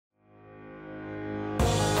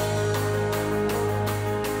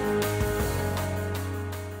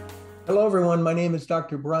Everyone. My name is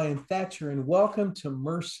Dr. Brian Thatcher, and welcome to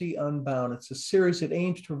Mercy Unbound. It's a series that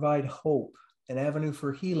aims to provide hope, an avenue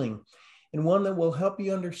for healing, and one that will help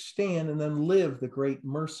you understand and then live the great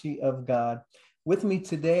mercy of God. With me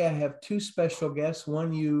today, I have two special guests.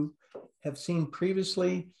 One you have seen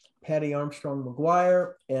previously, Patty Armstrong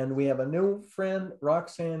McGuire, and we have a new friend,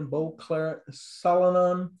 Roxanne Beauclair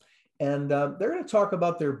Solonon, and they're going to talk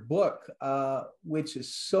about their book, which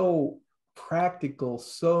is so practical,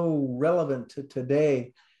 so relevant to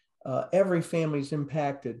today. Every family is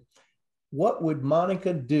impacted. What would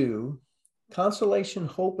Monica do? Consolation,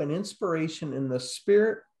 hope, and inspiration in the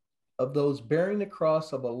spirit of those bearing the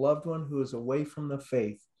cross of a loved one who is away from the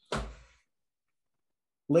faith.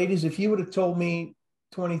 Ladies, if you would have told me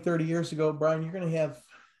 20, 30 years ago, Brian, you're going to have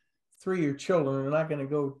three of your children and are not going to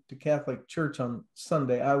go to Catholic church on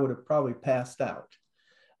Sunday, I would have probably passed out.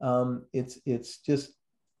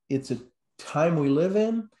 It's a time we live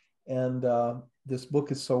in, and this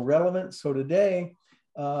book is so relevant. So today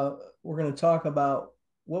we're going to talk about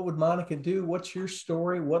what would Monica do? What's your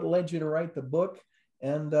story? What led you to write the book?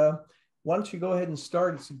 And why don't you go ahead and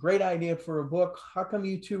start? It's a great idea for a book. How come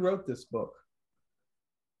you two wrote this book?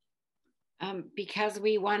 Because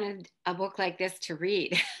we wanted a book like this to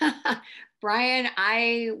read. Brian,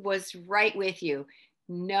 I was right with you.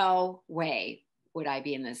 No way would I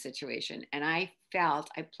be in this situation. And I felt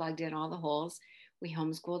I plugged in all the holes. We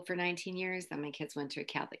homeschooled for 19 years. Then my kids went to a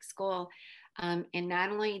Catholic school. And not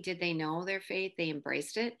only did they know their faith, they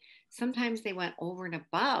embraced it. Sometimes they went over and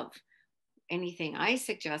above anything I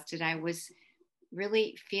suggested. I was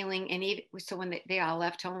really feeling, and even so when they all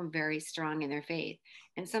left home very strong in their faith.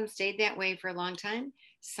 And some stayed that way for a long time.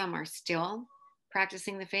 Some are still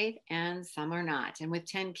practicing the faith and some are not. And with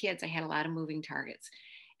 10 kids, I had a lot of moving targets.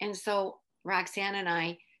 And so Roxanne and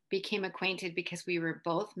I became acquainted because we were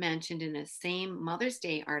both mentioned in the same Mother's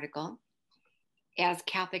Day article as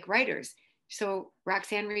Catholic writers. So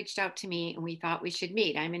Roxanne reached out to me and we thought we should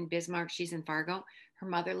meet. I'm in Bismarck, she's in Fargo. Her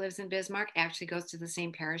mother lives in Bismarck, actually goes to the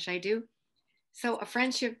same parish I do. So a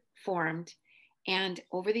friendship formed, and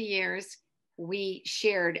over the years, we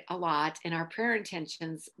shared a lot, and our prayer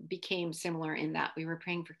intentions became similar in that we were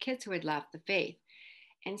praying for kids who had left the faith.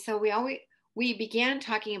 And so we began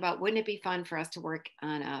talking about, wouldn't it be fun for us to work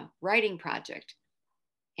on a writing project?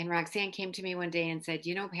 And Roxanne came to me one day and said,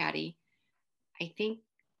 Patty, I think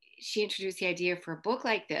she introduced the idea for a book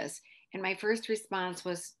like this. And my first response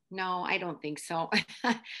was, no, I don't think so.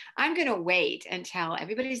 I'm going to wait until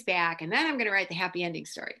everybody's back, and then I'm going to write the happy ending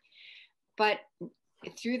story. But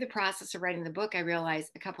through the process of writing the book, I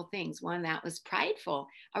realized a couple things. One, that was prideful.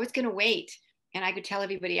 I was going to wait, and I could tell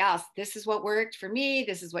everybody else, this is what worked for me.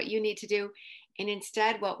 This is what you need to do. And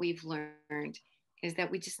instead, what we've learned is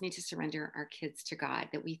that we just need to surrender our kids to God,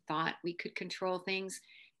 that we thought we could control things,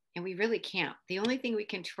 and we really can't. The only thing we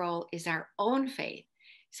control is our own faith.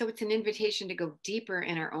 So it's an invitation to go deeper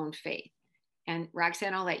in our own faith. And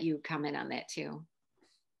Roxanne, I'll let you comment on that too.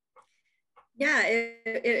 Yeah,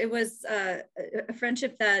 it was a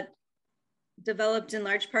friendship that developed in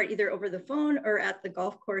large part either over the phone or at the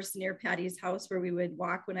golf course near Patty's house, where we would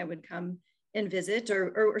walk when I would come and visit,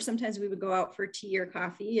 or sometimes we would go out for tea or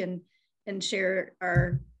coffee and share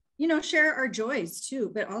our joys too,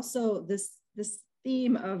 but also this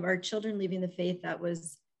theme of our children leaving the faith. That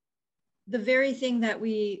was the very thing that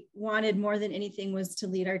we wanted more than anything, was to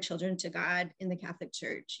lead our children to God in the Catholic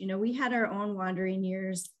Church. We had our own wandering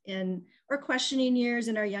years or questioning years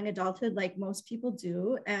in our young adulthood, like most people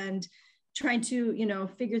do, and trying to,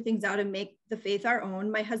 figure things out and make the faith our own.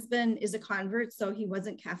 My husband is a convert, so he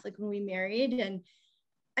wasn't Catholic when we married. And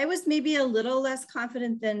I was maybe a little less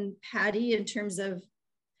confident than Patty in terms of,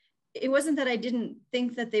 it wasn't that I didn't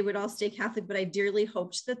think that they would all stay Catholic, but I dearly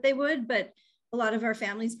hoped that they would. But a lot of our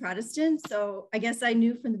family's Protestant. So I guess I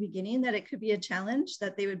knew from the beginning that it could be a challenge,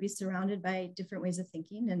 that they would be surrounded by different ways of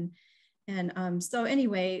thinking. And so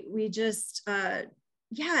anyway, we just,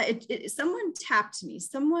 someone tapped me,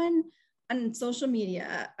 someone on social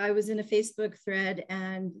media. I was in a Facebook thread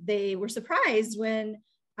and they were surprised when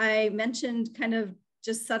I mentioned kind of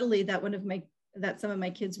just subtly that some of my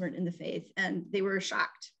kids weren't in the faith, and they were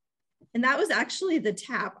shocked. And that was actually the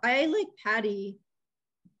tap. I, like Patty,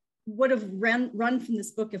 would have run from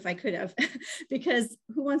this book if I could have, because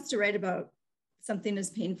who wants to write about something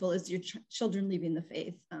as painful as your children leaving the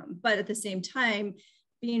faith? But at the same time,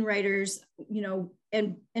 being writers,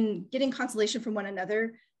 and getting consolation from one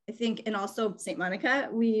another, I think, and also St. Monica,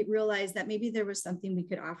 we realized that maybe there was something we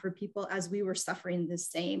could offer people as we were suffering the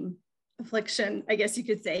same affliction, I guess you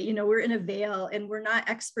could say. We're in a veil, and we're not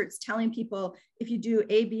experts telling people if you do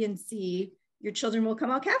A, B, and C, your children will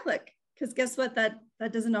come out Catholic, because guess what? That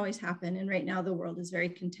doesn't always happen. And right now the world is very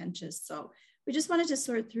contentious. So we just wanted to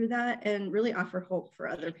sort through that and really offer hope for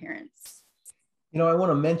other parents. You know, I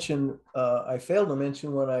want to mention, I failed to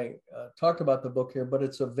mention when I talked about the book here, but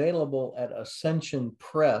it's available at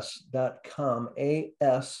ascensionpress.com,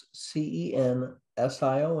 ASCENSION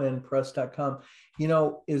press.com. You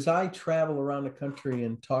know, as I travel around the country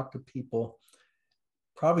and talk to people,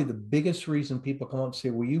 probably the biggest reason people come up and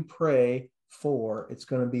say, will you pray for, it's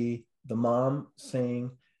going to be the mom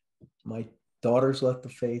saying, my daughter's left the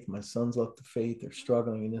faith, my son's left the faith, they're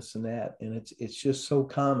struggling and this and that. And it's just so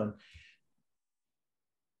common.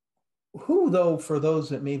 Who, though, for those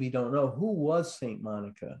that maybe don't know, who was Saint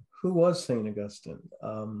Monica? Who was Saint Augustine?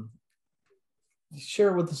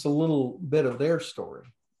 Share with us a little bit of their story.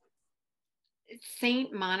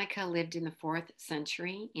 Saint Monica lived in the 4th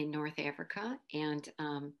century in North Africa, and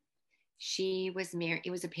she was married.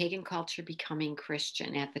 It was a pagan culture becoming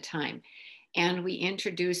Christian at the time. And we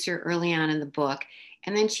introduce her early on in the book,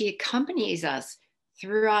 and then she accompanies us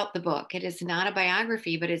throughout the book. It is not a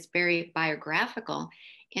biography, but it's very biographical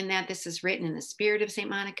in that this is written in the spirit of St.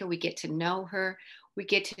 Monica. We get to know her. We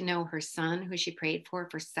get to know her son, who she prayed for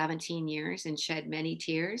 17 years and shed many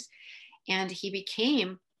tears. And he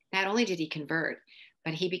became, not only did he convert,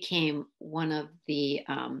 but he became one of the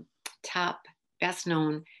top, best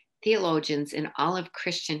known theologians in all of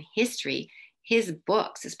Christian history. His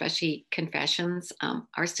books, especially Confessions,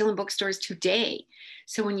 are still in bookstores today.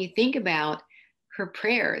 So when you think about her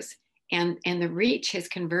prayers and the reach his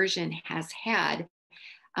conversion has had,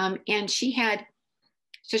 and she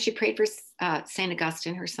prayed for St.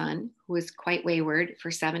 Augustine, her son, who was quite wayward for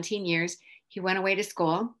 17 years. He went away to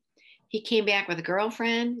school. He came back with a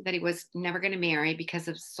girlfriend that he was never going to marry because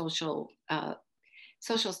of social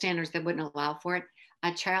standards that wouldn't allow for it,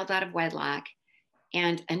 a child out of wedlock,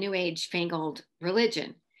 and a new age fangled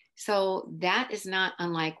religion. So that is not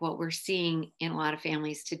unlike what we're seeing in a lot of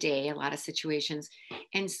families today, a lot of situations.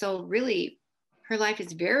 And so really, her life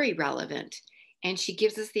is very relevant. And she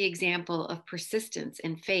gives us the example of persistence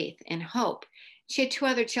and faith and hope. She had 2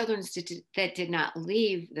 other children that did not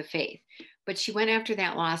leave the faith, but she went after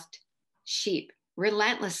that lost sheep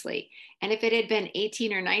relentlessly. And if it had been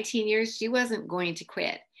 18 or 19 years, she wasn't going to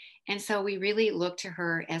quit. And so we really look to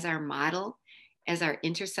her as our model, as our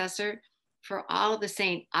intercessor for all the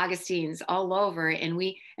St. Augustines all over. And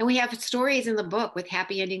we have stories in the book with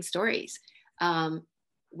happy ending stories.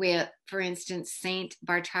 With, for instance, Saint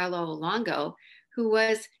Bartolo Longo, who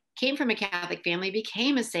came from a Catholic family,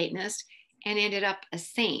 became a Satanist, and ended up a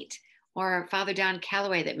saint. Or Father Don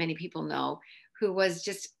Calloway, that many people know, who was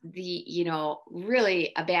just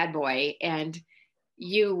really a bad boy, and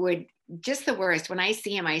you would just the worst. When I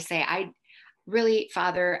see him, I say,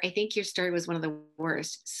 Father, I think your story was one of the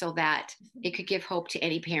worst, so that it could give hope to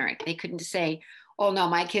any parent. They couldn't say, oh no,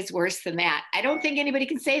 my kid's worse than that. I don't think anybody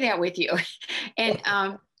can say that with you.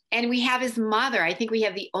 And we have his mother. I think we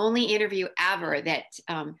have the only interview ever that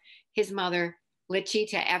his mother,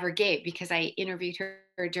 Lechita, ever gave, because I interviewed her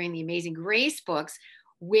during the Amazing Grace books,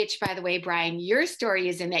 which, by the way, Brian, your story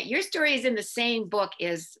is in that. Your story is in the same book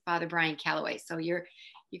as Father Brian Calloway. So you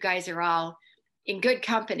guys are all in good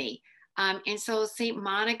company. And so St.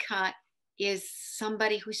 Monica is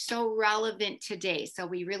somebody who's so relevant today. So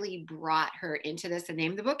we really brought her into this and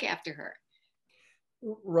named the book after her.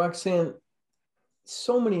 Roxanne,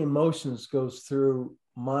 so many emotions goes through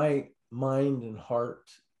my mind and heart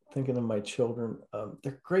thinking of my children.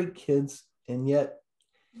 They're great kids, and yet,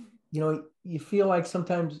 you feel like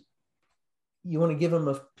sometimes you want to give them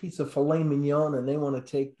a piece of filet mignon and they want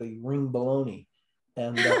to take the ring bologna.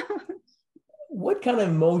 And what kind of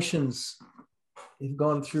emotions have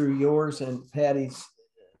gone through yours and Patty's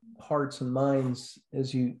hearts and minds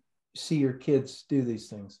as you see your kids do these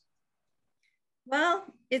things? Well,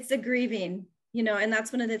 it's a grieving, and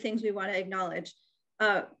that's one of the things we want to acknowledge.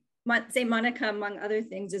 St. Monica, among other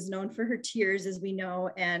things, is known for her tears, as we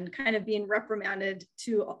know, and kind of being reprimanded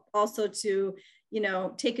to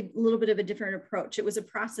take a little bit of a different approach. It was a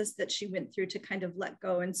process that she went through to kind of let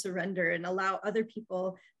go and surrender and allow other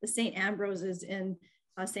people, the St. Ambroses in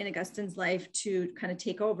St. Augustine's life, to kind of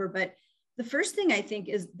take over. But the first thing I think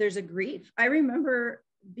is there's a grief. I remember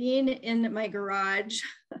being in my garage,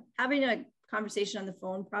 having a conversation on the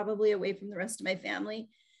phone, probably away from the rest of my family,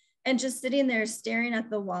 and just sitting there staring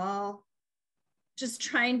at the wall, just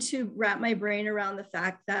trying to wrap my brain around the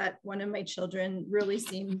fact that one of my children really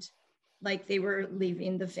seemed like they were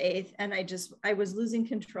leaving the faith, and I was losing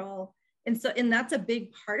control. And that's a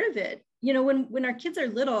big part of it. When our kids are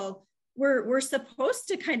little, we're supposed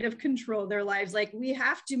to kind of control their lives. Like, we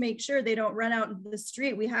have to make sure they don't run out into the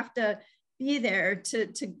street. We have to be there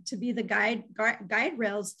to be the guide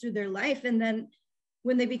rails through their life. And then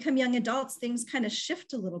when they become young adults, things kind of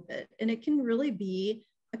shift a little bit. And it can really be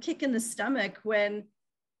a kick in the stomach when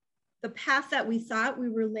the path that we thought we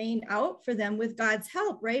were laying out for them with God's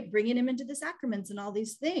help, right? Bringing them into the sacraments and all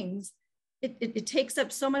these things. It takes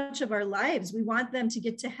up so much of our lives. We want them to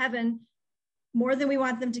get to heaven more than we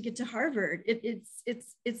want them to get to Harvard.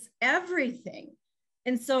 It's everything.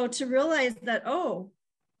 And so to realize that, oh,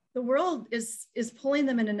 the world is pulling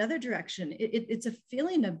them in another direction. It's a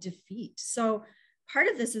feeling of defeat. So part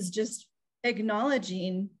of this is just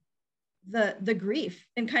acknowledging the grief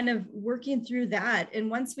and kind of working through that. And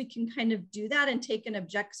once we can kind of do that and take an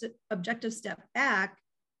objective step back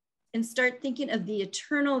and start thinking of the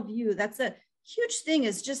eternal view, that's a huge thing,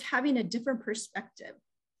 is just having a different perspective.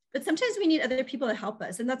 But sometimes we need other people to help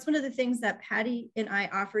us. And that's one of the things that Patty and I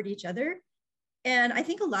offered each other. And I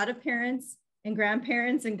think a lot of parents and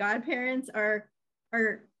grandparents and godparents are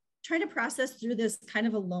trying to process through this kind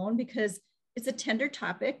of alone, because it's a tender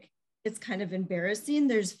topic. It's kind of embarrassing.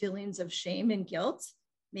 There's feelings of shame and guilt.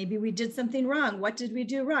 Maybe we did something wrong. What did we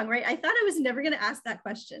do wrong, right? I thought I was never going to ask that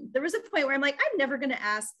question. There was a point where I'm like, I'm never going to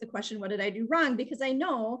ask the question, what did I do wrong? Because I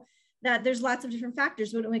know that there's lots of different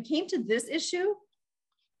factors. But when it came to this issue,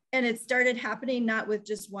 and it started happening not with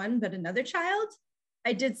just one, but another child,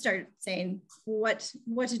 I did start saying, what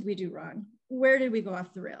did we do wrong? Where did we go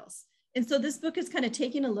off the rails? And so this book is kind of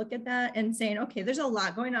taking a look at that and saying, okay, there's a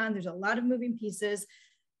lot going on. There's a lot of moving pieces.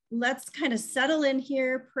 Let's kind of settle in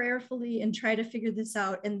here prayerfully and try to figure this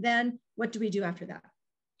out. And then what do we do after that?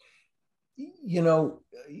 You know,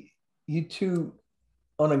 you two,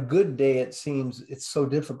 on a good day, it seems it's so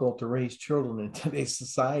difficult to raise children in today's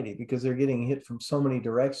society because they're getting hit from so many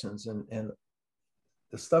directions. And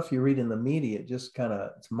the stuff you read in the media, just kind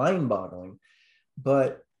of, it's mind boggling.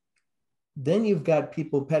 But then you've got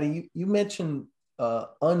people, Patty, you mentioned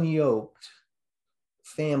unyoked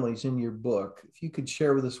families in your book. If you could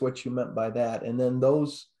share with us what you meant by that. And then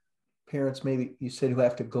those parents, maybe you said, who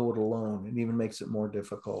have to go it alone, and even makes it more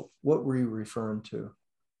difficult. What were you referring to?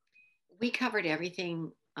 We covered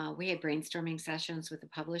everything. We had brainstorming sessions with the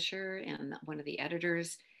publisher and one of the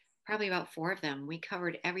editors, probably about 4 of them. We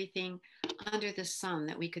covered everything under the sun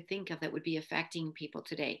that we could think of that would be affecting people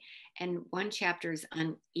today. And one chapter is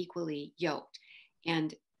unequally yoked.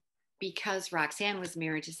 And because Roxanne was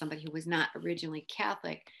married to somebody who was not originally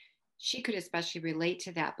Catholic, she could especially relate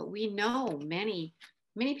to that. But we know many,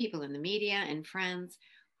 many people in the media and friends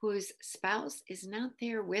whose spouse is not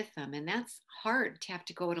there with them. And that's hard to have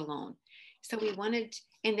to go it alone. So we wanted,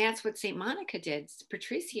 and that's what St. Monica did.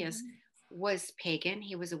 Patricius was pagan.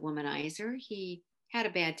 He was a womanizer. He had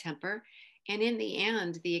a bad temper. And in the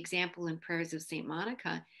end, the example and prayers of St.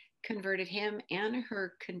 Monica converted him and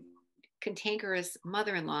her cantankerous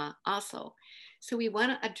mother-in-law also. So we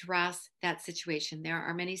want to address that situation. There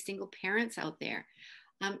are many single parents out there.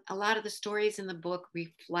 A lot of the stories in the book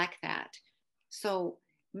reflect that. So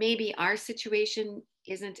maybe our situation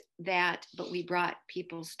isn't that, but we brought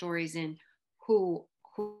people's stories in who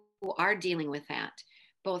are dealing with that,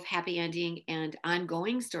 both happy ending and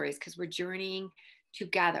ongoing stories, because we're journeying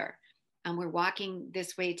together and we're walking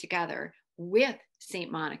this way together with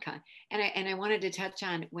St. Monica. And I wanted to touch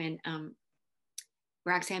on when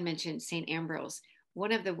Roxanne mentioned St. Ambrose,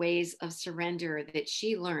 one of the ways of surrender that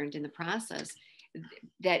she learned in the process,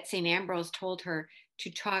 that St. Ambrose told her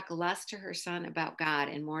to talk less to her son about God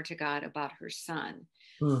and more to God about her son.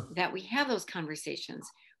 That we have those conversations.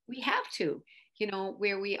 We have to,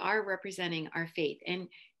 where we are representing our faith. And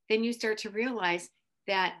then you start to realize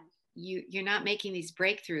that you're not making these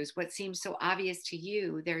breakthroughs. What seems so obvious to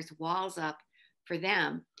you, there's walls up for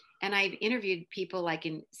them. And I've interviewed people like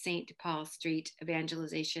in St. Paul Street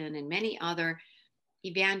Evangelization and many other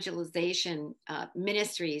evangelization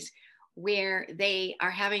ministries where they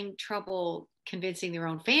are having trouble convincing their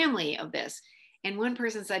own family of this. And one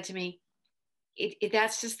person said to me,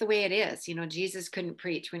 that's just the way it is. Jesus couldn't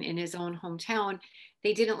preach when in his own hometown,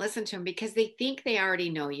 they didn't listen to him because they think they already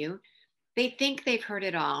know you. They think they've heard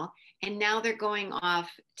it all. And now they're going off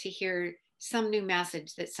to hear some new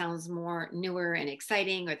message that sounds more newer and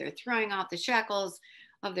exciting, or they're throwing off the shackles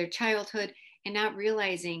of their childhood and not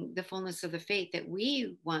realizing the fullness of the faith that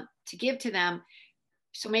we want to give to them.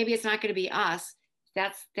 So maybe it's not going to be us.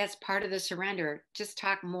 That's part of the surrender. Just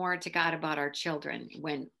talk more to God about our children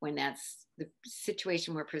when that's the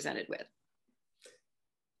situation we're presented with.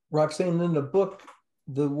 Roxanne, in the book,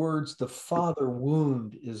 the words "the father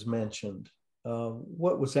wound" is mentioned.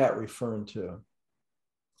 What was that referring to?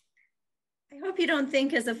 I hope you don't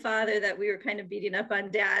think as a father that we were kind of beating up on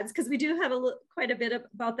dads, because we do have quite a bit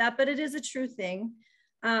about that, but it is a true thing.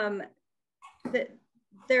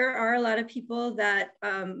 there are a lot of people that,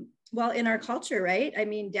 well, in our culture, right? I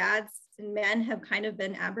mean, dads and men have kind of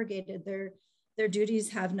been abrogated. Their duties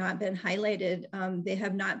have not been highlighted. They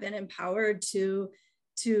have not been empowered to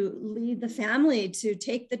lead the family, to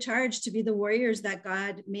take the charge, to be the warriors that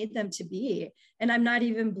God made them to be. And I'm not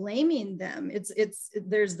even blaming them.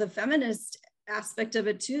 There's the feminist aspect of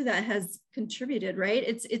it too that has contributed, right?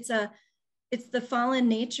 It's the fallen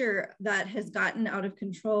nature that has gotten out of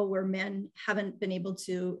control, where men haven't been able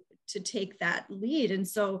to take that lead. And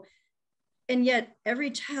so, and yet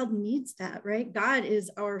every child needs that, right? God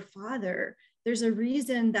is our Father. There's a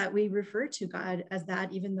reason that we refer to God as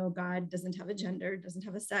that, even though God doesn't have a gender, doesn't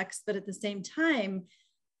have a sex, but at the same time,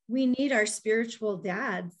 we need our spiritual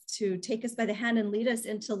dads to take us by the hand and lead us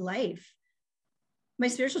into life. My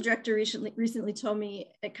spiritual director recently told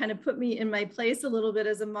me, it kind of put me in my place a little bit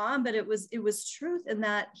as a mom, but it was truth in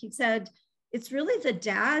that he said, it's really the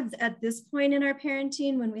dads at this point in our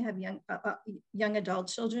parenting, when we have young adult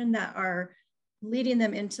children, that are leading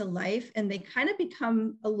them into life, and they kind of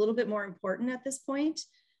become a little bit more important at this point.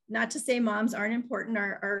 Not to say moms aren't important,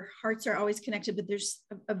 our hearts are always connected, but there's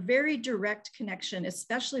a very direct connection,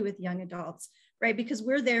 especially with young adults, right? Because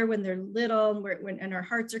we're there when they're little, and our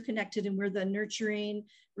hearts are connected, and we're the nurturing,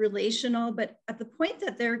 relational, but at the point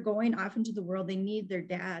that they're going off into the world, they need their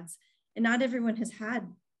dads. And not everyone has had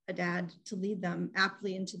a dad to lead them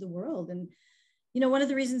aptly into the world. And, you know, one of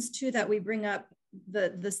the reasons too that we bring up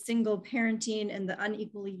the single parenting and the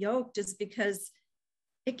unequally yoked is because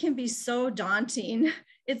it can be so daunting.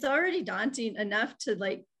 It's already daunting enough to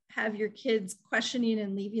like have your kids questioning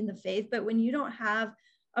and leaving the faith. But when you don't have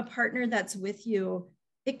a partner that's with you,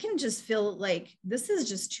 it can just feel like this is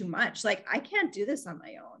just too much. Like, I can't do this on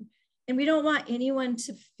my own. And we don't want anyone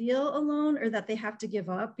to feel alone or that they have to give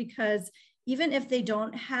up, because even if they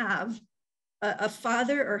don't have a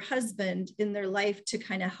father or husband in their life to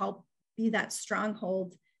kind of help be that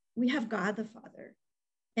stronghold, we have God the Father,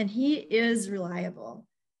 and He is reliable.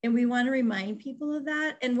 And we want to remind people of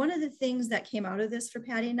that. And one of the things that came out of this for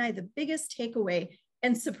Patty and I, the biggest takeaway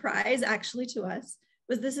and surprise actually to us,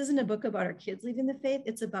 was this isn't a book about our kids leaving the faith.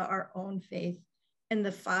 It's about our own faith and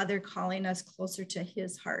the Father calling us closer to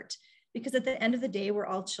His heart. Because at the end of the day, we're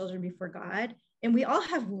all children before God, and we all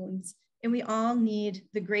have wounds, and we all need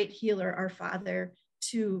the great healer, our Father,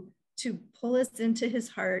 to pull us into His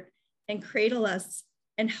heart and cradle us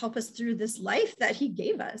and help us through this life that He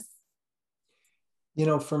gave us. You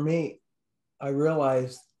know, for me, I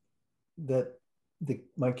realized that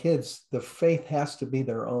my kids, the faith has to be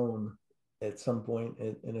their own at some point,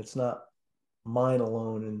 and it's not mine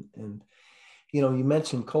alone. And you know, you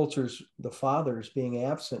mentioned cultures, the fathers being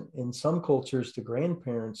absent. In some cultures, the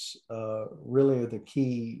grandparents really are the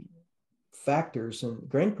key factors, and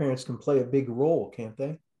grandparents can play a big role, can't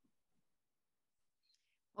they?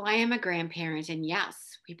 Well, I am a grandparent, and yes,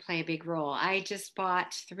 we play a big role. I just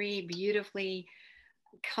bought 3 beautifully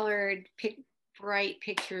colored, bright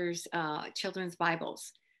pictures, children's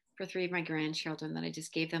Bibles for 3 of my grandchildren that I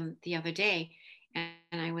just gave them the other day. And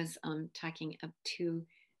I was talking up to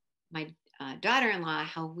my daughter-in-law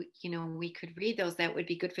how we could read those. That would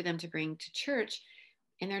be good for them to bring to church.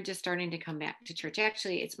 And they're just starting to come back to church.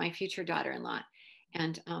 Actually, it's my future daughter-in-law.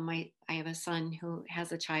 And I have a son who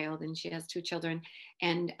has a child, and she has 2 children,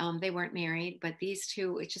 and they weren't married, but these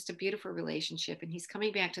 2, it's just a beautiful relationship. And he's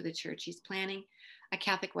coming back to the church. He's planning a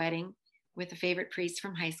Catholic wedding with a favorite priest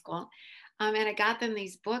from high school. And I got them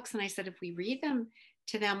these books, and I said, if we read them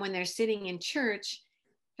to them when they're sitting in church,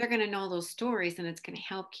 they're going to know those stories, and it's going to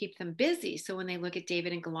help keep them busy. So when they look at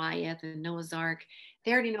David and Goliath and Noah's Ark,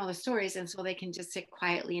 they already know the stories, and so they can just sit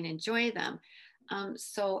quietly and enjoy them.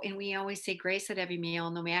 And we always say grace at every meal,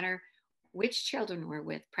 no matter which children we're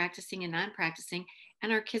with, practicing and non-practicing,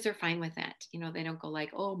 and our kids are fine with that. You know, they don't go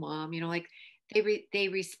like, oh, mom, like they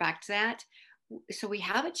respect that. So we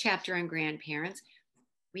have a chapter on grandparents.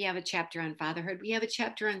 We have a chapter on fatherhood. We have a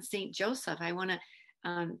chapter on St. Joseph. I want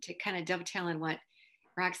to kind of dovetail in what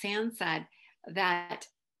Roxanne said, that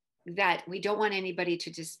we don't want anybody to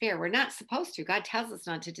despair. We're not supposed to. God tells us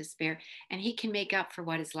not to despair, and He can make up for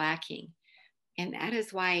what is lacking. And that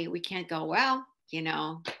is why we can't go, well, we're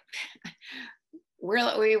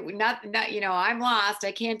not, I'm lost.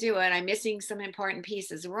 I can't do it. I'm missing some important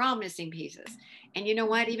pieces. We're all missing pieces. And you know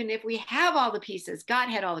what? Even if we have all the pieces, God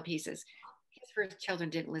had all the pieces. His first children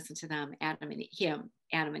didn't listen to them, Adam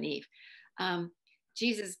and Eve.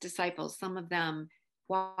 Jesus' disciples, some of them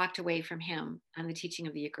walked away from Him on the teaching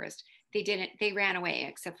of the Eucharist. They ran away,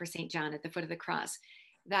 except for St. John at the foot of the cross.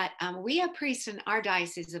 That we have priests in our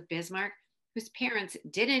diocese of Bismarck whose parents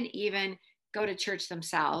didn't even go to church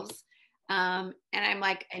themselves. And I'm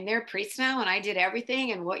like, and they're priests now, and I did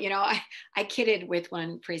everything. And what, I kidded with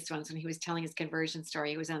one priest once when he was telling his conversion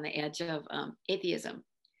story. He was on the edge of atheism,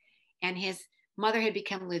 and his mother had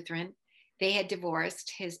become Lutheran. They had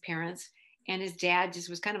divorced, his parents, and his dad just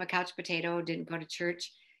was kind of a couch potato, didn't go to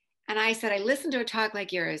church. And I said, I listened to a talk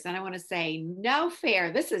like yours, and I want to say, no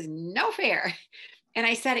fair. This is no fair. And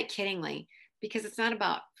I said it kiddingly because it's not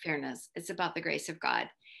about fairness. It's about the grace of God.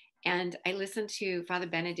 And I listened to Father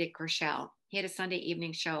Benedict Groeschel. He had a Sunday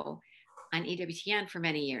evening show on EWTN for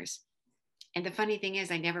many years. And the funny thing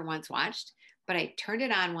is, I never once watched, but I turned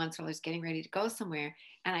it on once while I was getting ready to go somewhere,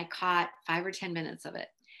 and I caught 5 or 10 minutes of it.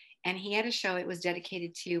 And he had a show. It was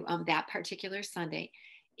dedicated to that particular Sunday.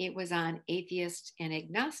 It was on atheists and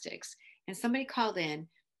agnostics. And somebody called in,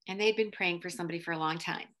 and they'd been praying for somebody for a long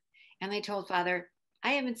time. And they told Father,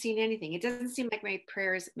 I haven't seen anything. It doesn't seem like my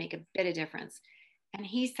prayers make a bit of difference. And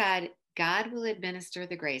he said, God will administer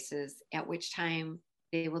the graces, at which time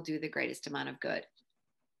they will do the greatest amount of good.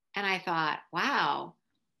 And I thought, wow,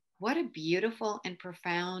 what a beautiful and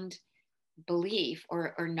profound belief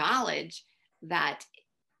or knowledge that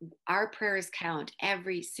our prayers count,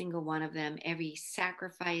 every single one of them, every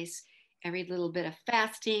sacrifice, every little bit of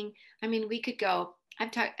fasting. I mean, we could go,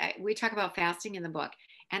 we talk about fasting in the book,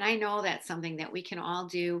 and I know that's something that we can all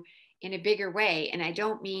do in a bigger way. And I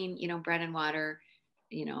don't mean, bread and water,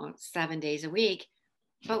 7 days a week,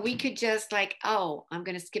 but we could just like, oh, I'm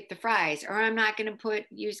going to skip the fries, or I'm not going to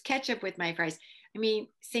use ketchup with my fries. I mean,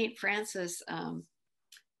 St. Francis,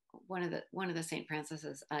 one of the St.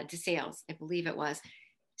 Francis's, de Sales, I believe it was,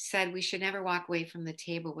 said we should never walk away from the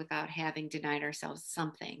table without having denied ourselves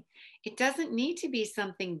something. It doesn't need to be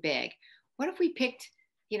something big. What if we picked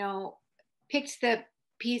the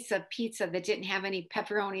piece of pizza that didn't have any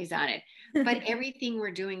pepperonis on it? But everything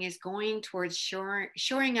we're doing is going towards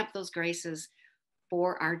shoring up those graces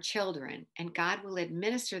for our children, and God will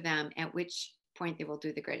administer them, at which point they will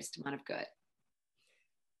do the greatest amount of good.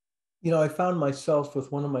 I found myself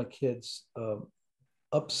with one of my kids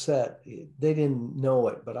upset. They didn't know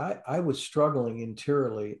it, but I was struggling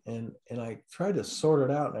interiorly, and I tried to sort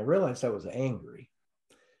it out, and I realized I was angry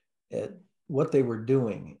at what they were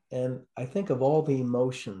doing. And I think of all the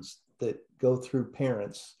emotions that go through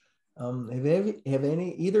parents. Have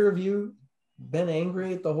either of you been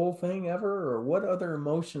angry at the whole thing ever, or what other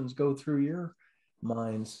emotions go through your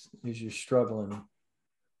minds as you're struggling?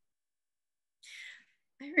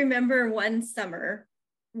 I remember one summer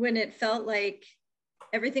when it felt like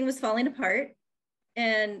everything was falling apart,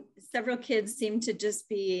 and several kids seemed to just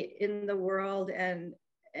be in the world. And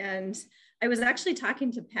I was actually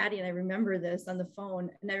talking to Patty, and I remember this on the phone,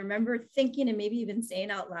 and I remember thinking, and maybe even saying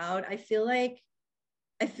out loud, I feel like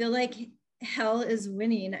hell is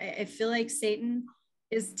winning. I feel like Satan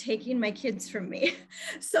is taking my kids from me.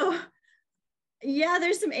 So yeah,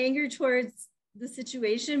 there's some anger towards the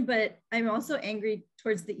situation, but I'm also angry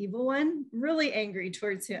towards the evil one, really angry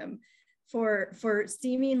towards him for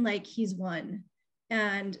seeming like he's won,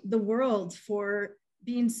 and the world for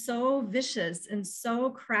being so vicious and so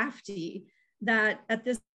crafty that at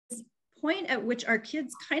this point at which our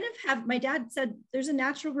kids kind of have, my dad said there's a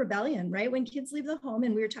natural rebellion, right? When kids leave the home,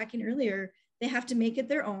 and we were talking earlier, they have to make it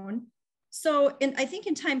their own. So, and I think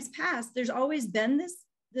in times past, there's always been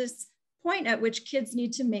this point at which kids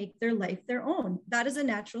need to make their life their own. That is a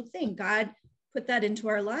natural thing. God put that into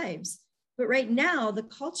our lives. But right now, the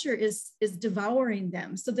culture is devouring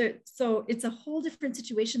them. So it's a whole different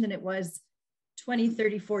situation than it was 20,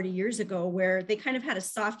 30, 40 years ago, where they kind of had a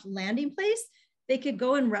soft landing place. They could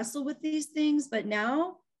go and wrestle with these things, but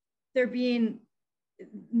now they're being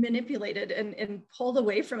manipulated and pulled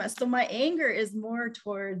away from us. So my anger is more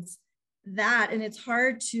towards that. And it's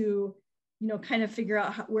hard to, kind of figure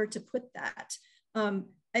out where to put that.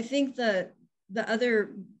 I think the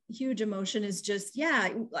other huge emotion is just,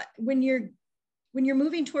 when you're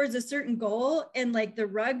moving towards a certain goal and like the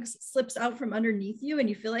rug slips out from underneath you and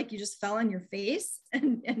you feel like you just fell on your face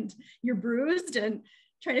and you're bruised and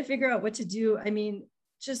trying to figure out what to do. I mean,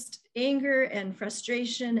 just anger and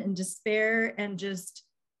frustration and despair, and just,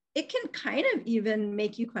 it can kind of even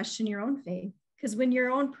make you question your own faith, because when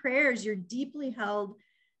your own prayers, your deeply held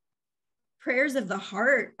prayers of the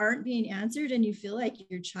heart aren't being answered, and you feel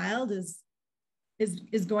like your child is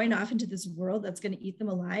going off into this world that's going to eat them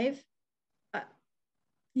alive.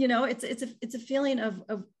 It's a feeling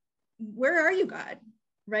of where are you, God?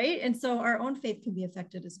 Right. And so our own faith can be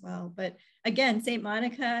affected as well. But again, St.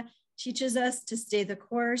 Monica teaches us to stay the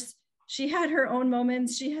course. She had her own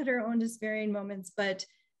moments. She had her own despairing moments, but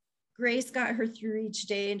grace got her through each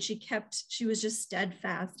day, and she was just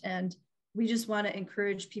steadfast. And we just want to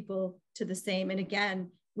encourage people to the same. And again,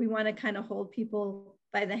 we want to kind of hold people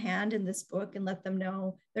by the hand in this book and let them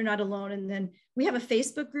know they're not alone. And then we have a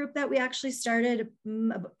Facebook group that we actually started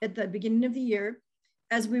at the beginning of the year.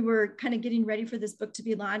 As we were kind of getting ready for this book to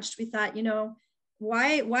be launched, we thought, you know,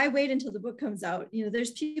 why wait until the book comes out? You know,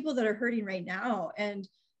 there's people that are hurting right now. And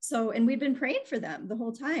we've been praying for them the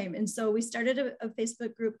whole time. And so we started a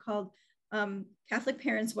Facebook group called Catholic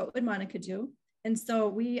Parents, What Would Monica Do? And so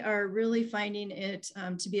we are really finding it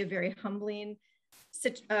to be a very humbling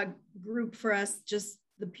group for us, just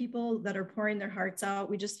the people that are pouring their hearts out.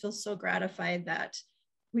 We just feel so gratified that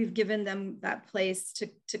we've given them that place to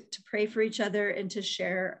pray for each other and to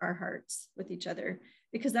share our hearts with each other,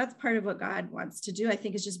 because that's part of what God wants to do, I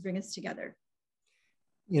think, is just bring us together.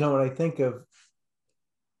 You know, when I think of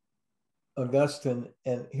Augustine,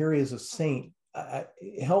 and here he is a saint,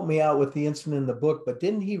 help me out with the incident in the book, but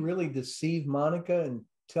didn't he really deceive Monica and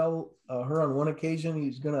tell her on one occasion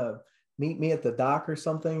he's going to meet me at the dock or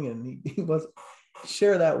something? And he was,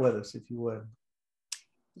 share that with us if you would.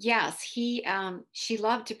 Yes, she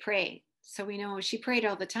loved to pray. So we know she prayed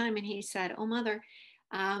all the time. And he said, "Oh, Mother,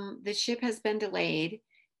 the ship has been delayed.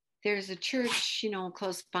 There's a church, you know,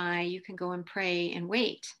 close by. You can go and pray and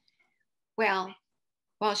wait." Well,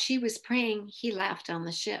 while she was praying, he left on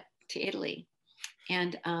the ship to Italy.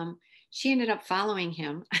 And she ended up following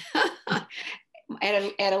him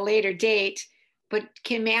at a later date. But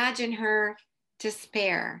can imagine her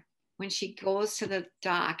despair when she goes to the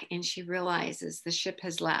dock and she realizes the ship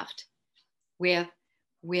has left with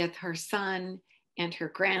her son and her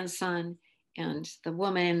grandson and the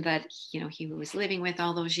woman that, you know, he was living with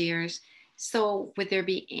all those years. So would there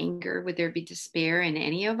be anger? Would there be despair in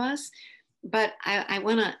any of us? But I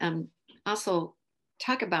want to also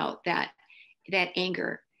talk about that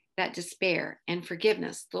anger, that despair, and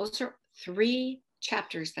forgiveness. Those are 3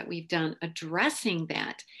 chapters that we've done addressing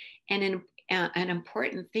that. And an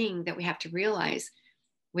important thing that we have to realize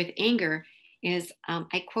with anger is,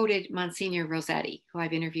 I quoted Monsignor Rossetti, who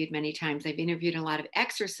I've interviewed many times. I've interviewed a lot of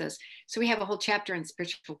exorcists. So we have a whole chapter on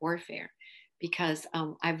spiritual warfare, because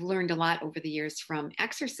I've learned a lot over the years from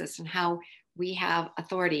exorcists and how we have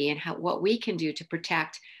authority and what we can do to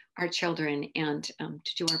protect our children and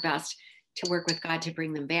to do our best to work with God to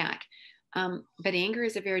bring them back. But anger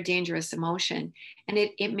is a very dangerous emotion. And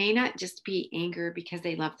it may not just be anger because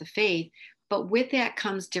they left the faith, but with that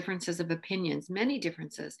comes differences of opinions, many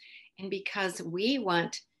differences. And because we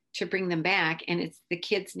want to bring them back, and it's the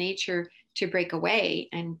kid's nature to break away,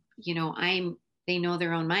 and, you know, they know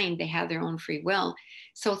their own mind, they have their own free will.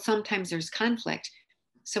 So sometimes there's conflict.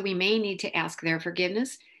 So we may need to ask their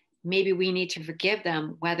forgiveness. Maybe we need to forgive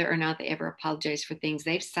them, whether or not they ever apologize for things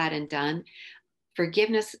they've said and done.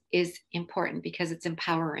 Forgiveness is important because it's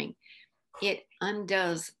empowering. It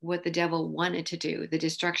undoes what the devil wanted to do, the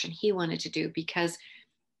destruction he wanted to do, because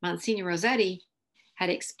Monsignor Rossetti had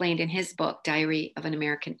explained in his book, Diary of an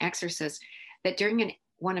American Exorcist, that during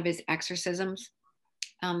one of his exorcisms,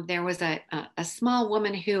 there was a small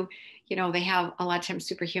woman who, you know, they have a lot of times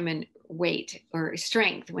superhuman weight or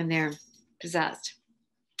strength when they're possessed.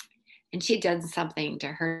 And she did something to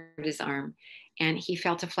hurt his arm. And he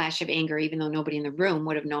felt a flash of anger, even though nobody in the room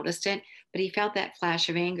would have noticed it. But he felt that flash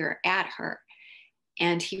of anger at her.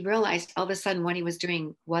 And he realized all of a sudden what he was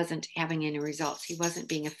doing wasn't having any results. He wasn't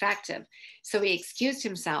being effective. So he excused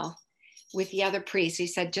himself with the other priest. He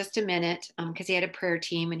said, "Just a minute," because he had a prayer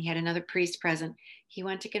team and he had another priest present. He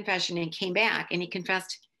went to confession and came back and he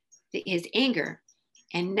confessed his anger.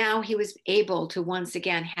 And now he was able to once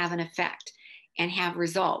again have an effect and have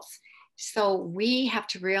results. So we have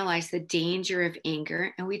to realize the danger of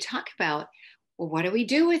anger. And we talk about, well, what do we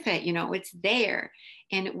do with it? You know, it's there.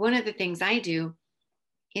 And one of the things I do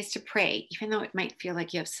is to pray, even though it might feel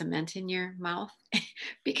like you have cement in your mouth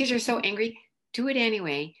because you're so angry. Do it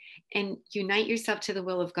anyway and unite yourself to the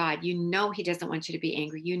will of God. You know, he doesn't want you to be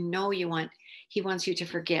angry. You know, he wants you to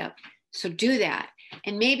forgive. So do that.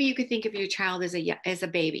 And maybe you could think of your child as a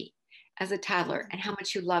baby, as a toddler, and how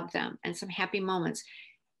much you love them and some happy moments.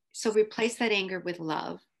 So replace that anger with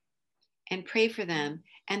love and pray for them,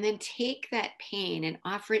 and then take that pain and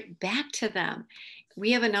offer it back to them.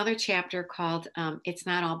 We have another chapter called It's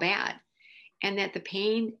Not All Bad, and that the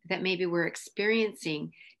pain that maybe we're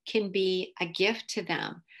experiencing can be a gift to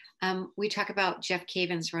them. We talk about Jeff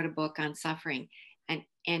Cavins wrote a book on suffering,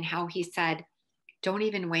 and how he said, don't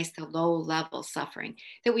even waste the low level suffering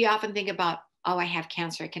that we often think about. Oh, I have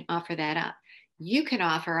cancer, I can offer that up. You can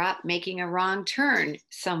offer up making a wrong turn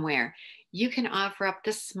somewhere. You can offer up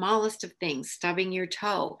the smallest of things, stubbing your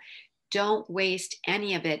toe. Don't waste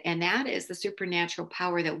any of it. And that is the supernatural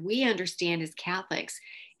power that we understand as Catholics,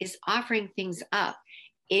 is offering things up.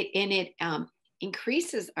 It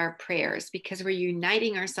increases our prayers because we're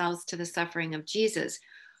uniting ourselves to the suffering of Jesus.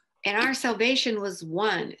 And our salvation was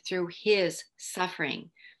won through his suffering.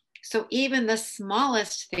 So even the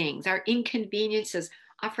smallest things, our inconveniences,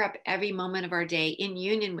 offer up every moment of our day in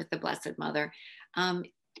union with the Blessed Mother. And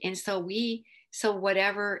so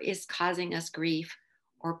whatever is causing us grief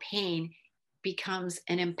or pain becomes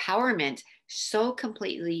an empowerment, so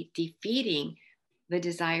completely defeating the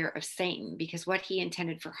desire of Satan, because what he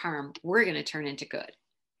intended for harm, we're going to turn into good.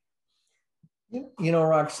 You know,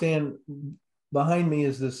 Roxanne, behind me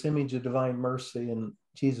is this image of divine mercy, and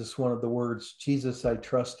Jesus, one of the words, Jesus, I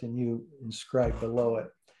trust in you, inscribed below it.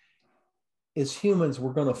 As humans,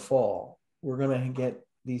 we're going to fall. We're going to get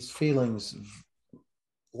these feelings of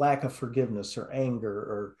lack of forgiveness or anger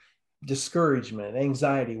or discouragement,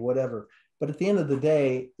 anxiety, whatever. But at the end of the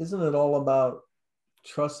day, isn't it all about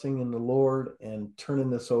trusting in the Lord and turning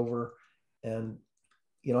this over? And,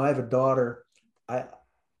 you know, I have a daughter.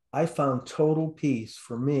 I found total peace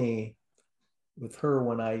for me with her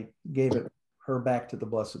when I gave her back to the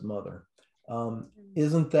Blessed Mother.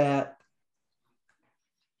 Isn't that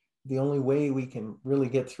the only way we can really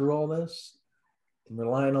get through all this? And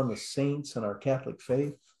relying on the saints and our Catholic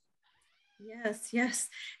faith? Yes, yes.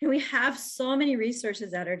 And we have so many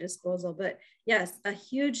resources at our disposal. But yes, a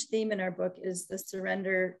huge theme in our book is the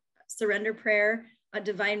surrender prayer.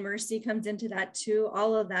 Divine mercy comes into that too.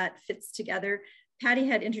 All of that fits together. Patty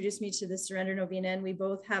had introduced me to the Surrender Novena, and we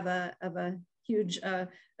both have a huge a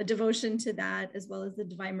devotion to that, as well as the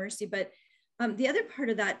Divine Mercy. But the other part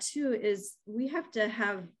of that too is we have to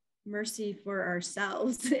have mercy for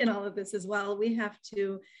ourselves in all of this as well. We have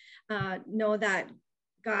to know that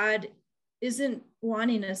God isn't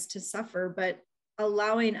wanting us to suffer, but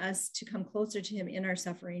allowing us to come closer to him in our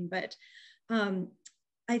suffering. But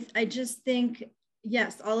I just think,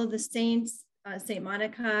 yes, all of the saints, Saint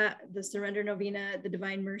Monica, the Surrender Novena, the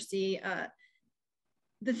Divine Mercy.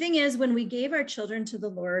 The thing is, when we gave our children to the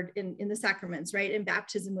Lord in the sacraments, right, in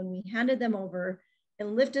baptism, when we handed them over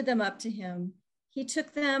and lifted them up to him, he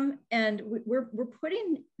took them, and we're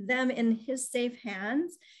putting them in his safe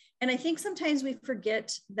hands. And I think sometimes we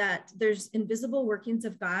forget that there's invisible workings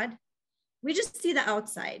of God. We just see the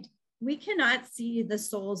outside. We cannot see the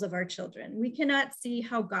souls of our children. We cannot see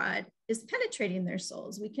how God is penetrating their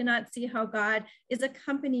souls. We cannot see how God is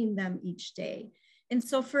accompanying them each day. And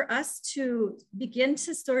so for us to begin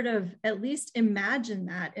to sort of at least imagine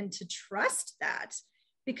that and to trust that,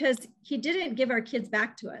 because he didn't give our kids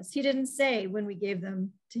back to us. He didn't say when we gave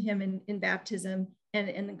them to him in baptism and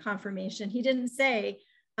in confirmation, he didn't say,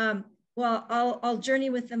 well, I'll journey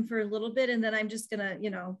with them for a little bit and then I'm just gonna,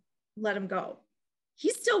 let them go.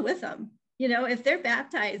 He's still with them. If they're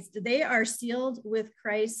baptized, they are sealed with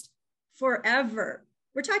Christ forever.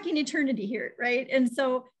 We're talking eternity here, right? And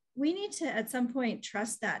so we need to, at some point,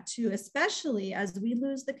 trust that too, especially as we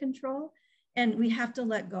lose the control and we have to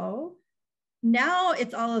let go. Now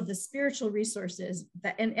it's all of the spiritual resources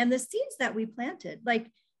and the seeds that we planted. Like,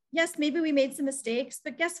 yes, maybe we made some mistakes,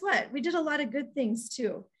 but guess what? We did a lot of good things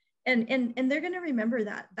too. And they're going to remember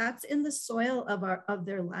that. That's in the soil of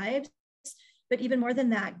their lives. But even more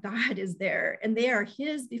than that, God is there and they are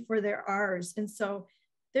his before they're ours. And so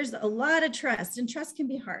there's a lot of trust, and trust can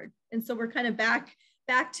be hard. And so we're kind of back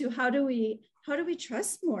to how do we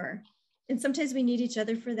trust more? And sometimes we need each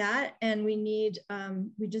other for that. And we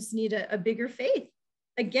just need a bigger faith.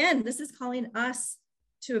 Again, this is calling us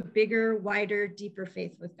to a bigger, wider, deeper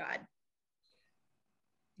faith with God.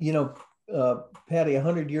 Patty,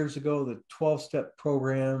 100 years ago, the 12-step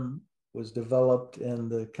program was developed,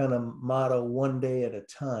 and the kind of motto, one day at a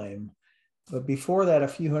time. But before that, a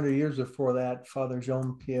few hundred years before that, Father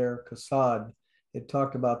Jean-Pierre Caussade had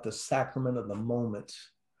talked about the sacrament of the moment.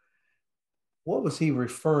 What was he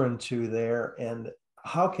referring to there, and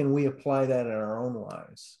how can we apply that in our own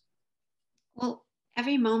lives? Well,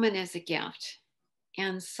 every moment is a gift.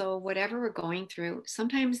 And so whatever we're going through,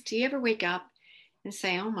 sometimes do you ever wake up and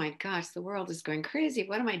say, oh my gosh, the world is going crazy.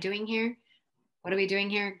 What am I doing here? What are we doing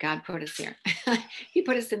here? God put us here. He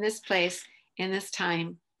put us in this place, in this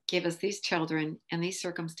time, gave us these children and these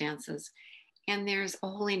circumstances. And there's a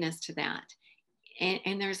holiness to that.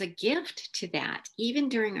 And there's a gift to that, even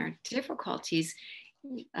during our difficulties,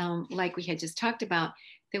 like we had just talked about,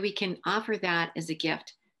 that we can offer that as a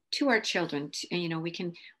gift to our children. We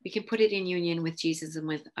can put it in union with Jesus and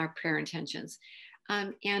with our prayer intentions,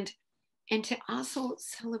 and to also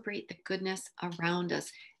celebrate the goodness around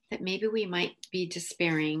us. That maybe we might be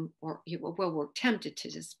despairing, or we're tempted to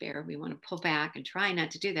despair. We want to pull back and try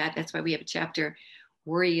not to do that. That's why we have a chapter,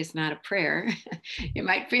 worry is not a prayer. You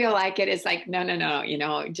might feel like it is like,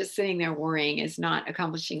 no, just sitting there worrying is not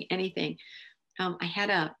accomplishing anything. I had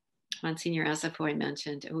a Monsignor Esif, who I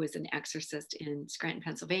mentioned, who was an exorcist in Scranton,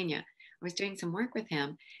 Pennsylvania. I was doing some work with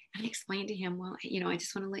him, and I explained to him, well, I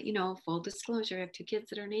just want to let you know, full disclosure, I have two kids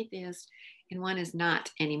that are an atheist, and one is not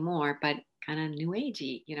anymore, but kind of new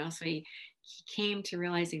agey, So he came to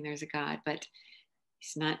realizing there's a God, but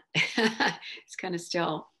he's not. He's kind of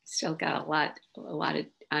still got a lot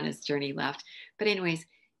on his journey left. But anyways,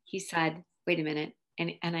 he said, wait a minute,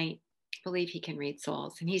 and I believe he can read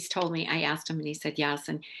souls. And he's told me, I asked him and he said yes.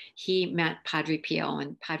 And he met Padre Pio,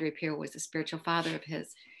 and Padre Pio was a spiritual father of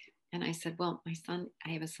his. And I said, well, I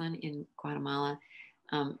have a son in Guatemala.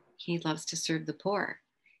 He loves to serve the poor,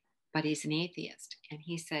 but he's an atheist. And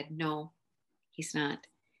he said, no, he's not.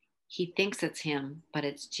 He thinks it's him, but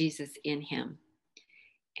it's Jesus in him.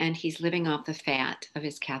 And he's living off the fat of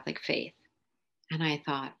his Catholic faith. And I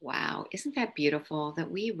thought, wow, isn't that beautiful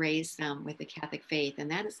that we raised them with the Catholic faith,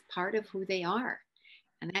 and that is part of who they are.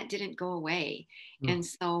 And that didn't go away. Mm. And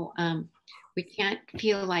so we can't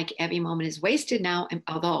feel like every moment is wasted now. And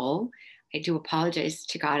although I do apologize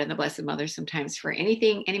to God and the Blessed Mother sometimes for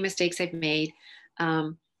any mistakes I've made,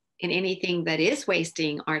 and anything that is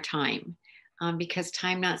wasting our time, because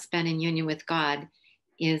time not spent in union with God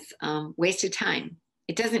is wasted time.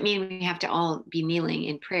 It doesn't mean we have to all be kneeling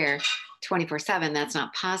in prayer 24/7. That's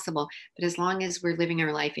not possible. But as long as we're living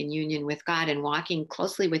our life in union with God and walking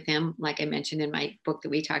closely with him, like I mentioned in my book that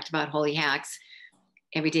we talked about, Holy Hacks,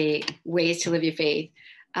 Everyday Ways to Live Your Faith,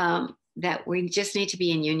 that we just need to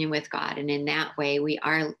be in union with God. And in that way, we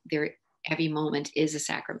are there. Every moment is a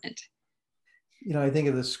sacrament. I think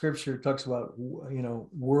of the scripture, it talks about,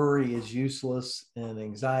 worry is useless and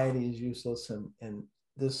anxiety is useless. And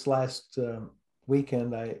this last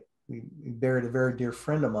weekend, we buried a very dear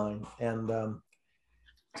friend of mine, and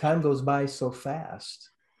time goes by so fast.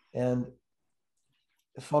 And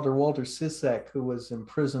Father Walter Sisek, who was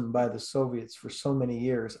imprisoned by the Soviets for so many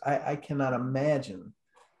years, I cannot imagine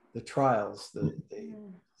the trials, the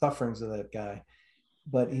sufferings of that guy.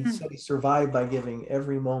 But he said he survived by giving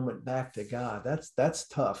every moment back to God. That's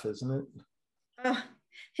tough, isn't it? Oh,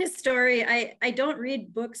 his story. I don't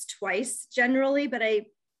read books twice generally, but I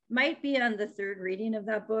might be on the third reading of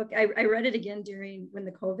that book. I read it again when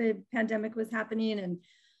the COVID pandemic was happening, and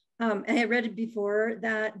I had read it before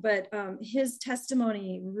that, but his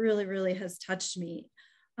testimony really, really has touched me.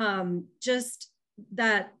 Just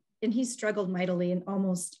that, and he struggled mightily and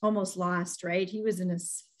almost lost, right? He was in a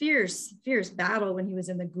fierce battle when he was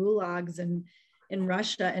in the gulags and in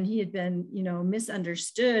Russia, and he had been,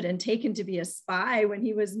 misunderstood and taken to be a spy when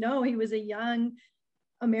he was a young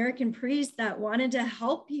American priest that wanted to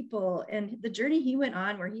help people. And the journey he went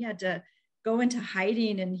on, where he had to go into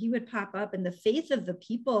hiding, and he would pop up, and the faith of the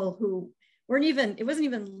people who it wasn't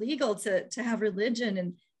even legal to have religion,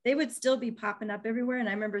 and they would still be popping up everywhere. And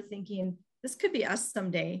I remember thinking, this could be us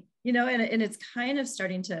someday, and it's kind of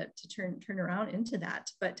starting to turn around into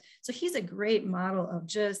that. But so he's a great model of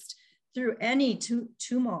just through any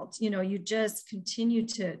tumult, you just continue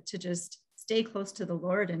to just stay close to the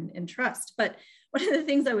Lord and trust. But one of the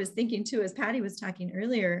things I was thinking too, as Patty was talking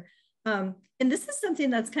earlier, and this is something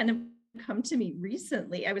that's kind of come to me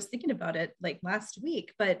recently. I was thinking about it like last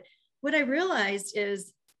week, but what I realized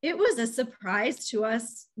is it was a surprise to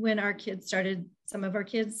us when some of our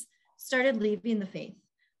kids started leaving the faith,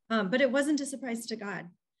 but it wasn't a surprise to God.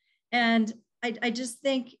 And I just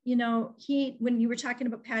think, when you were talking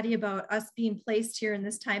about, Patty, about us being placed here in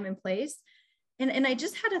this time and place, and I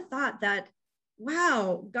just had a thought that,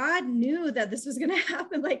 wow, God knew that this was going to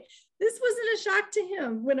happen. Like, this wasn't a shock to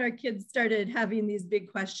him when our kids started having these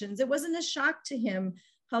big questions. It wasn't a shock to him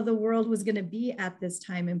how the world was going to be at this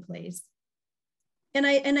time and place. And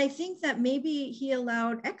I think that maybe he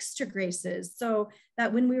allowed extra graces so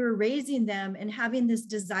that when we were raising them and having this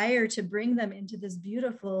desire to bring them into this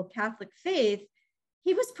beautiful Catholic faith,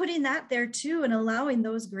 he was putting that there too and allowing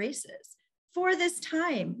those graces for this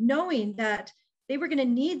time, knowing that they were going to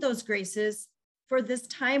need those graces for this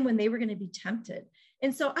time when they were going to be tempted.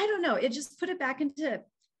 And so I don't know, it just put it back into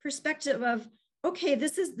perspective of, okay,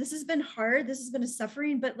 this has been hard. This has been a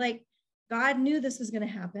suffering, but like God knew this was going to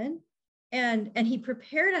happen, and he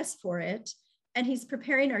prepared us for it, and he's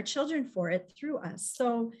preparing our children for it through us.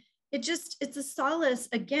 So it's a solace,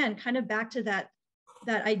 again, kind of back to that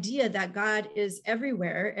idea that God is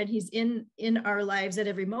everywhere, and he's in our lives at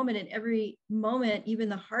every moment, and every moment, even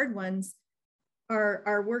the hard ones,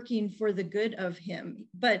 are working for the good of him.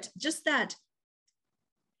 But just that,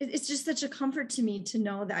 it's just such a comfort to me to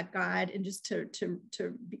know that God, and just to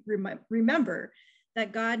remember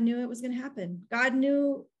that God knew it was going to happen. God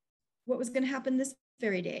knew what was going to happen this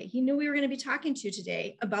very day. He knew we were going to be talking to you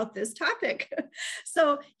today about this topic.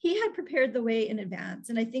 So he had prepared the way in advance.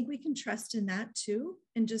 And I think we can trust in that too,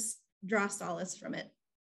 and just draw solace from it.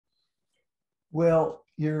 Well,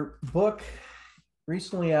 your book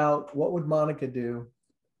recently out, What Would Monica Do?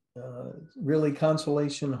 Really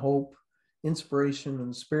consolation, hope, inspiration, and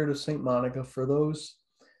the spirit of St. Monica for those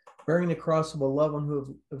bearing the cross of a loved one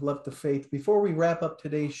who have left the faith. Before we wrap up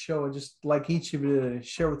today's show, I'd just like each of you to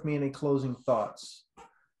share with me any closing thoughts.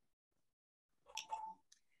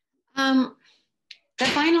 The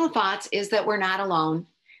final thoughts is that we're not alone.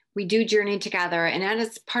 We do journey together, and that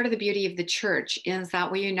is part of the beauty of the church, is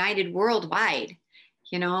that we're united worldwide.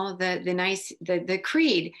 You know, the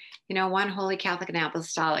creed, you know, one holy Catholic and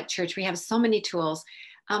apostolic church. We have so many tools.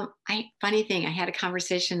 Funny thing, I had a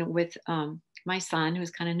conversation with my son,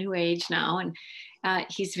 who's kind of new age now, and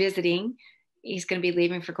he's visiting. He's going to be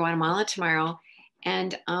leaving for Guatemala tomorrow.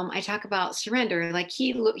 And I talk about surrender. Like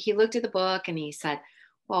he looked at the book and he said,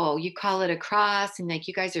 "Whoa, you call it a cross, and like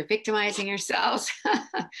you guys are victimizing yourselves."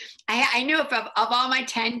 I knew of all my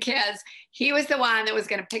 10 kids, he was the one that was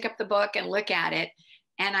going to pick up the book and look at it.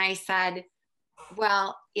 And I said,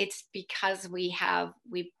 well, it's because we have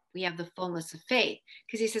the fullness of faith.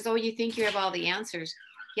 Because he says, "Oh, you think you have all the answers?"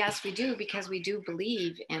 Yes, we do, because we do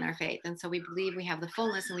believe in our faith. And so we believe we have the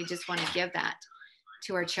fullness, and we just want to give that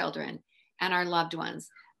to our children and our loved ones.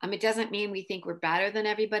 It doesn't mean we think we're better than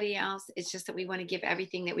everybody else. It's just that we want to give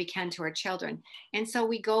everything that we can to our children. And so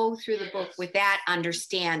we go through the book with that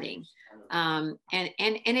understanding. And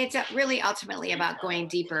it's really ultimately about going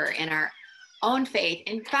deeper in our own faith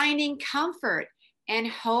and finding comfort and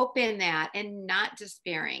hope in that, and not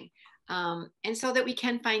despairing. And so that we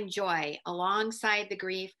can find joy alongside the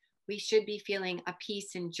grief. We should be feeling a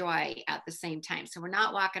peace and joy at the same time. So we're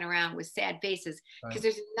not walking around with sad faces, because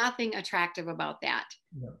there's nothing attractive about that.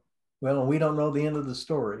 Yeah. Well, we don't know the end of the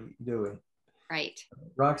story, do we? Right.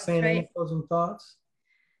 Roxanne, any closing thoughts?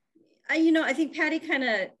 I think Patty kind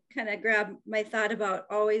of grabbed my thought about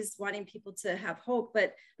always wanting people to have hope.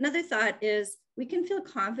 But another thought is we can feel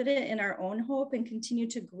confident in our own hope and continue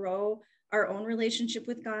to grow our own relationship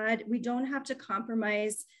with God. We don't have to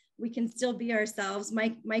compromise. We can still be ourselves.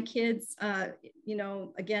 My kids,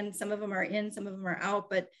 again, some of them are in, some of them are out,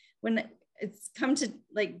 but when it's come to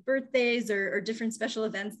like birthdays or different special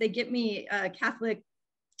events, they get me Catholic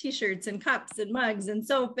t-shirts and cups and mugs and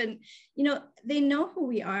soap, and they know who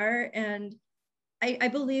we are. And I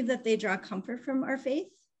believe that they draw comfort from our faith,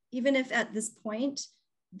 even if at this point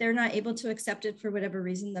they're not able to accept it for whatever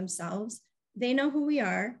reason themselves. They know who we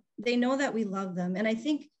are. They know that we love them. And I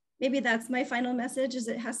think maybe that's my final message, is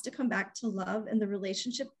it has to come back to love and the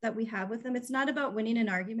relationship that we have with them. It's not about winning an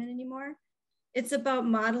argument anymore. It's about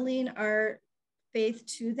modeling our faith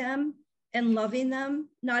to them and loving them,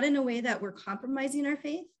 not in a way that we're compromising our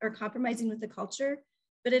faith or compromising with the culture,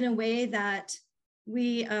 but in a way that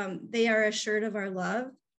they are assured of our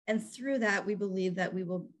love. And through that, we believe that we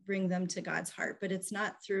will bring them to God's heart, but it's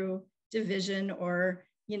not through division or,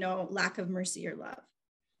 lack of mercy or love.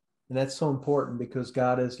 And that's so important, because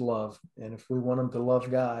God is love. And if we want them to love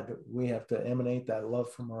God, we have to emanate that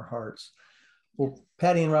love from our hearts. Well,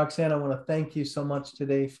 Patty and Roxanne, I want to thank you so much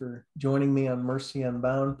today for joining me on Mercy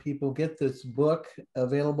Unbound. People, get this book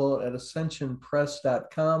available at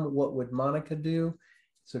ascensionpress.com. What Would Monica Do?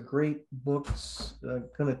 It's a great book. It's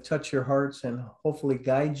going to touch your hearts and hopefully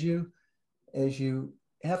guide you as you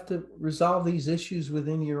have to resolve these issues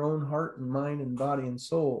within your own heart and mind and body and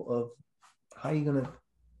soul of how you're going to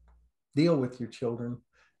deal with your children.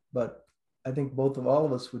 But I think all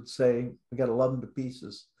of us would say we got to love them to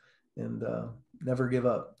pieces and never give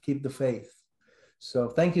up. Keep the faith. So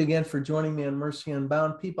thank you again for joining me on Mercy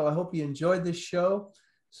Unbound. People, I hope you enjoyed this show.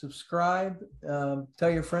 Subscribe, tell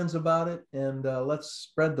your friends about it, and let's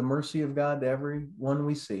spread the mercy of God to everyone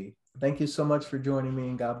we see. Thank you so much for joining me,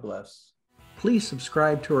 and God bless. Please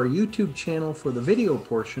subscribe to our YouTube channel for the video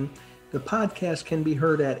portion. The podcast can be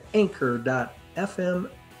heard at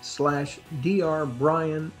anchor.fm/Dr.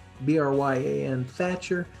 Brian, Bryan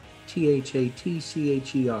Thatcher,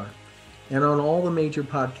 Thatcher, and on all the major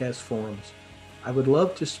podcast forums. I would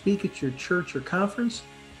love to speak at your church or conference,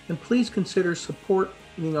 and please consider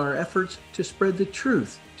supporting our efforts to spread the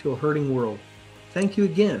truth to a hurting world. Thank you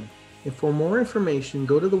again. And for more information,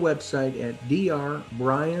 go to the website at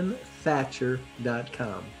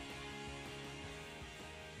drbryanThatcher.com.